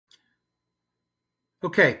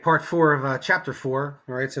Okay, part four of chapter four.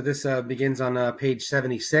 All right, so this begins on page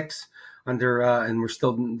 76 under, and we're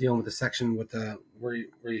still dealing with the section with where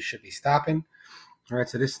you should be stopping. All right,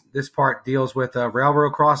 so this part deals with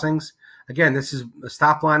railroad crossings. Again, this is a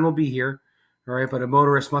stop line will be here. All right, but a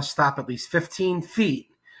motorist must stop at least 15 feet,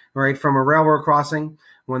 all right, from a railroad crossing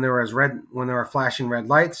when there are flashing red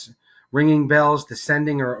lights, ringing bells,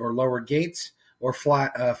 descending or lowered gates, or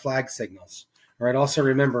flag signals. All right. Also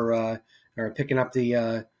remember, or picking up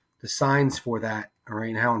the signs for that. All right,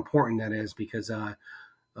 and how important that is because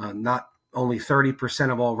not only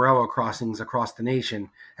 30% of all railroad crossings across the nation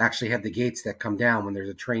actually have the gates that come down when there's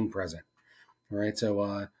a train present. All right,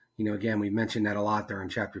 so again, we mentioned that a lot there in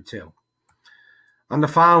chapter 2. On the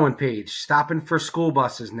following page, stopping for school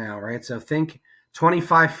buses now, right? So think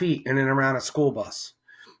 25 feet in and around a school bus.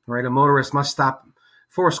 Right, a motorist must stop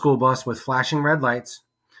for a school bus with flashing red lights.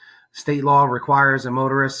 State law requires a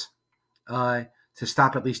motorist to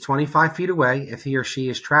stop at least 25 feet away if he or she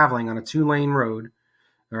is traveling on a 2-lane road,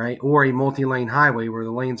 all right, or a multi-lane highway where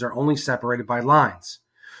the lanes are only separated by lines,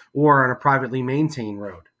 or on a privately maintained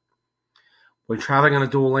road. When traveling on a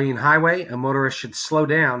dual-lane highway, a motorist should slow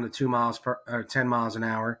down to 10 miles an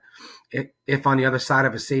hour if on the other side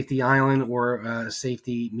of a safety island or a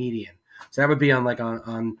safety median. So that would be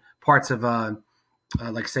on parts of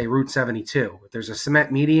like say Route 72. If there's a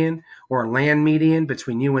cement median or a land median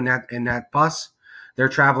between you and that bus, they're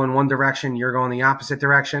traveling one direction, you're going the opposite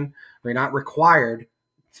direction. You're not required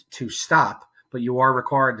to stop, but you are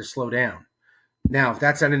required to slow down. Now, if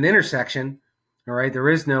that's at an intersection, all right, there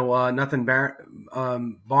is no nothing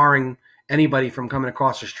barring anybody from coming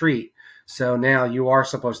across the street. So now you are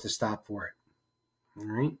supposed to stop for it. All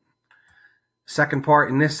right. Second part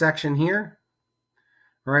in this section here.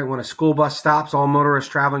 All right, when a school bus stops, all motorists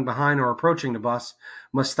traveling behind or approaching the bus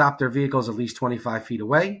must stop their vehicles at least 25 feet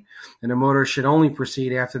away, and the motorist should only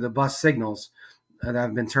proceed after the bus signals that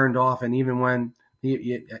have been turned off. And even when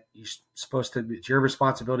you're supposed to, it's your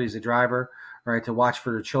responsibility as a driver, all right, to watch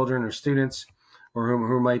for your children or students, or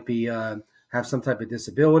who might be have some type of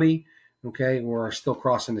disability, okay, or are still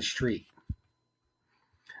crossing the street.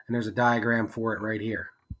 And there's a diagram for it right here.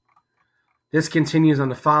 This continues on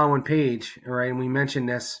the following page, all right, and we mentioned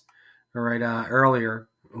this, all right, earlier,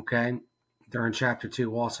 okay, during chapter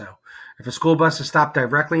 2 also. If a school bus is stopped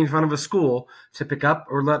directly in front of a school to pick up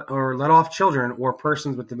or let off children or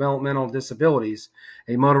persons with developmental disabilities,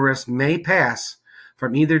 a motorist may pass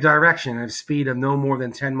from either direction at a speed of no more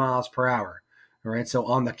than 10 miles per hour, all right. So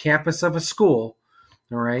on the campus of a school,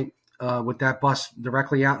 all right, with that bus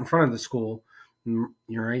directly out in front of the school,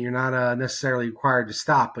 you're not necessarily required to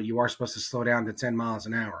stop, but you are supposed to slow down to 10 miles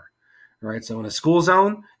an hour. All right, so in a school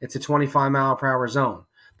zone, it's a 25 mile per hour zone,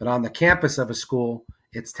 but on the campus of a school,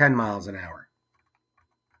 it's 10 miles an hour.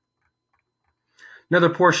 Another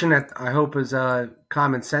portion that I hope is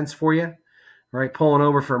common sense for you, all right, pulling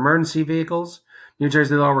over for emergency vehicles. New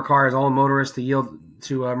Jersey law requires all motorists to yield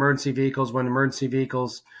to emergency vehicles when emergency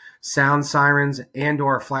vehicles sound sirens and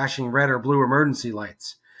or flashing red or blue emergency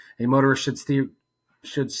lights. A motorist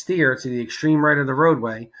should steer to the extreme right of the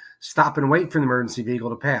roadway, stop and wait for the emergency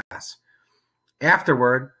vehicle to pass.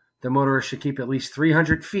 Afterward, the motorist should keep at least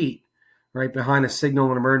 300 feet right behind a signal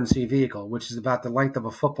of an emergency vehicle, which is about the length of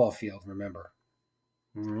a football field, remember.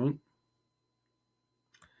 All right.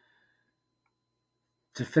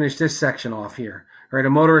 To finish this section off here, all right, a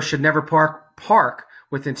motorist should never park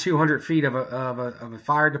within 200 feet of a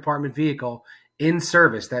fire department vehicle in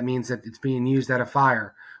service. That means that it's being used at a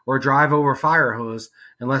fire, or drive over a fire hose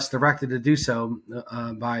unless directed to do so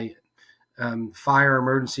by fire,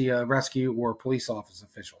 emergency rescue, or police office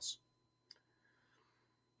officials.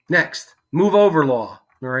 Next, move over law.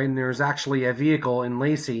 All right, and there's actually a vehicle in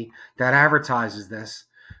Lacey that advertises this.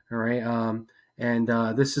 All right,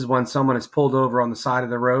 and this is when someone is pulled over on the side of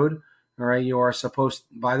the road. All right, you are supposed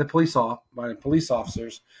by the police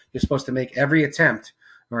officers. You're supposed to make every attempt,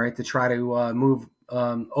 all right, to try to move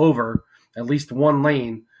over at least one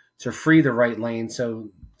lane to free the right lane,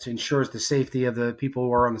 so to ensure the safety of the people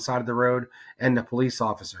who are on the side of the road and the police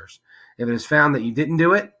officers. If it is found that you didn't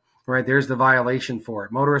do it, right, there's the violation for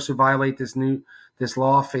it. Motorists who violate this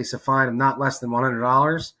law face a fine of not less than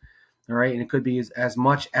 $100. All right, and it could be as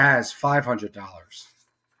much as $500.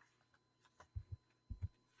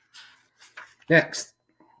 Next,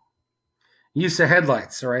 use of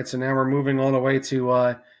headlights. All right, so now we're moving all the way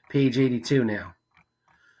to page 82 now.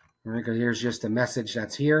 All right, because here's just a message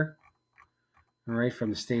that's here. All right,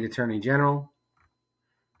 from the State Attorney General.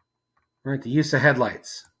 All right, the use of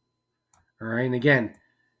headlights. All right, and again,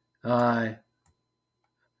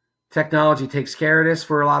 technology takes care of this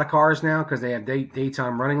for a lot of cars now because they have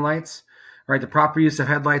daytime running lights. Right, the proper use of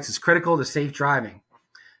headlights is critical to safe driving.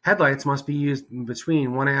 Headlights must be used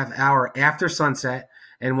between 1/2 hour after sunset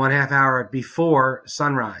and 1/2 hour before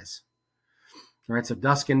sunrise. All right, so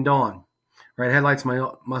dusk and dawn. Right, headlights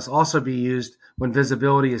must also be used when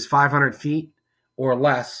visibility is 500 feet or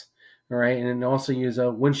less. All right, and then also use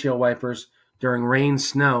windshield wipers during rain,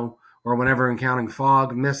 snow, or whenever encountering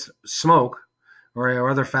fog, mist, smoke, or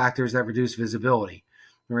other factors that reduce visibility.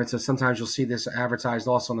 All right, so sometimes you'll see this advertised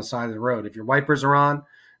also on the side of the road. If your wipers are on, all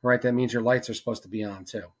right, that means your lights are supposed to be on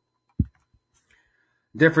too.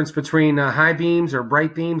 Difference between high beams or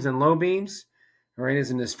bright beams and low beams, all right,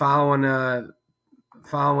 is in this following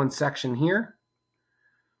section here.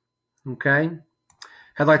 Okay,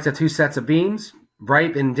 headlights have two sets of beams,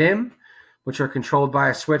 bright and dim, which are controlled by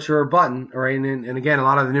a switch or a button. All right, and again, a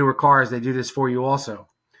lot of the newer cars, they do this for you also.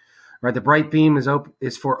 Right, the bright beam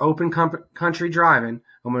is for open country driving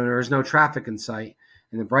and when there is no traffic in sight,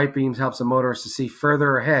 and the bright beams helps the motorist to see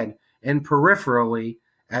further ahead and peripherally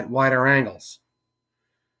at wider angles.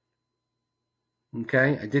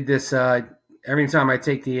 Okay, I did this every time I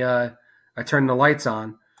take I turn the lights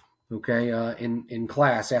on. Okay, in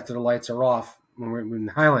class after the lights are off when we're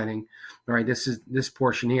highlighting. All right, this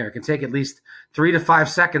portion here. It can take at least 3 to 5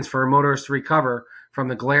 seconds for a motorist to recover from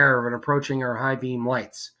the glare of an approaching or high beam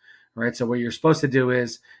lights. Right, so what you're supposed to do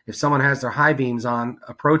is, if someone has their high beams on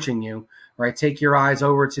approaching you, right, take your eyes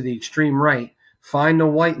over to the extreme right, find the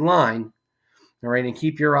white line, all right, and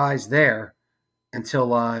keep your eyes there until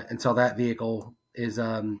that vehicle is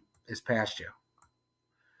past you.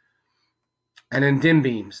 And then dim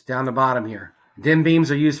beams down the bottom here. Dim beams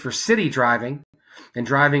are used for city driving and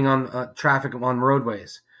driving on traffic on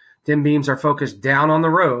roadways. Dim beams are focused down on the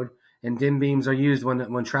road, and dim beams are used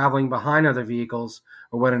when traveling behind other vehicles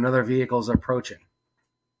or when another vehicle is approaching.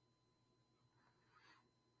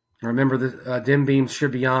 Remember, the dim beams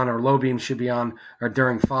should be on, or low beams should be on, or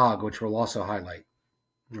during fog, which we'll also highlight.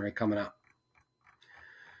 All right, coming up.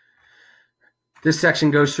 This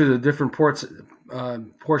section goes through the different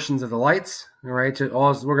portions of the lights. All right, so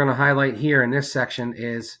all we're going to highlight here in this section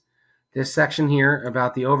is this section here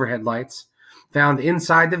about the overhead lights. Found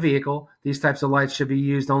inside the vehicle, these types of lights should be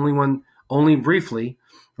used only briefly,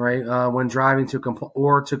 right, when driving to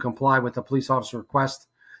comply with the police officer's request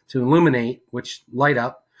to illuminate, which light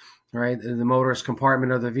up, right, the motorist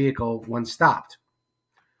compartment of the vehicle when stopped.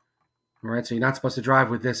 All right, so you're not supposed to drive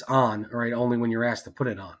with this on, all right, only when you're asked to put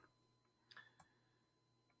it on.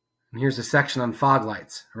 And here's a section on fog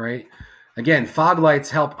lights, right? Again, fog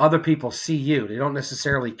lights help other people see you. They don't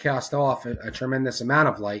necessarily cast off a tremendous amount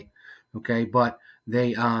of light, okay, but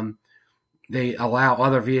they allow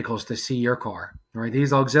other vehicles to see your car. All right,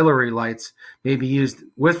 these auxiliary lights may be used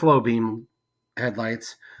with low beam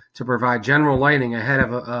headlights to provide general lighting ahead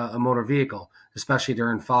of a motor vehicle, especially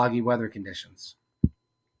during foggy weather conditions.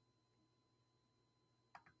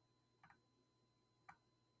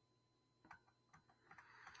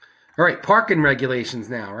 All right, parking regulations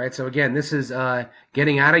now, right? So again, this is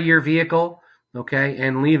getting out of your vehicle, okay,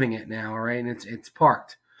 and leaving it now, all right, and it's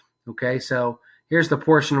parked, okay? So here's the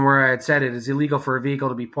portion where I had said it is illegal for a vehicle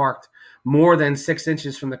to be parked more than 6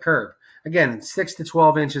 inches from the curb. Again, it's 6 to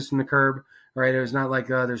 12 inches from the curb, right? It's not like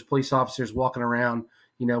there's police officers walking around,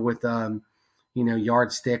 with,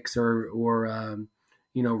 yardsticks or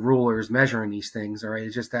rulers measuring these things, all right?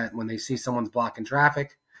 It's just that when they see someone's blocking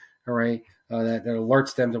traffic, all right, that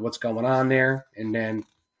alerts them to what's going on there, and then,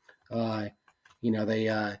 they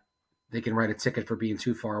can write a ticket for being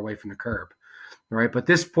too far away from the curb, all right? But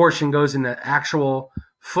this portion goes into actual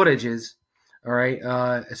footages, all right,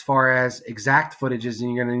 as far as exact footages,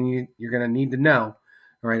 and you're gonna need to know,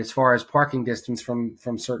 all right, as far as parking distance from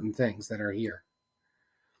certain things that are here.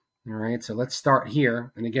 All right, so let's start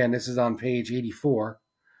here, and again, this is on page 84.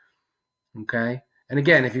 Okay, and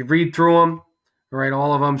again, if you read through them, all right,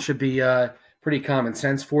 all of them should be pretty common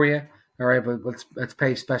sense for you. All right, but let's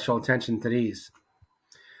pay special attention to these.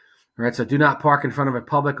 All right, so do not park in front of a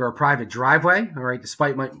public or a private driveway. All right,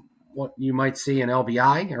 despite what you might see in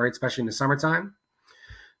LBI. All right, especially in the summertime.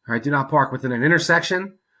 All right, do not park within an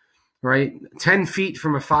intersection. All right, 10 feet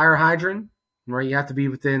from a fire hydrant. All right, you have to be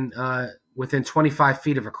within 25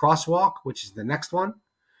 feet of a crosswalk, which is the next one.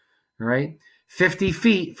 All right, 50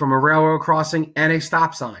 feet from a railroad crossing and a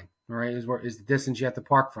stop sign. All right, is the distance you have to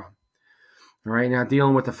park from. All right, now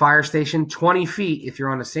dealing with the fire station, 20 feet if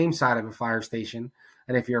you're on the same side of a fire station.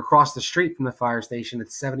 And if you're across the street from the fire station,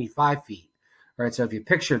 it's 75 feet. All right, so if you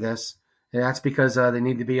picture this, that's because they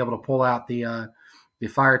need to be able to pull out the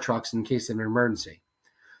fire trucks in case of an emergency.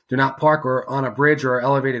 Do not park on a bridge or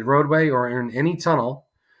elevated roadway or in any tunnel,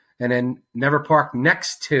 and then never park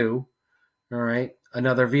next to, all right,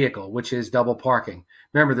 another vehicle, which is double parking.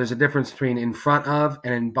 Remember, there's a difference between in front of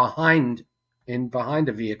and in behind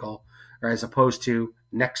a vehicle, or as opposed to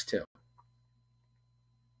next to.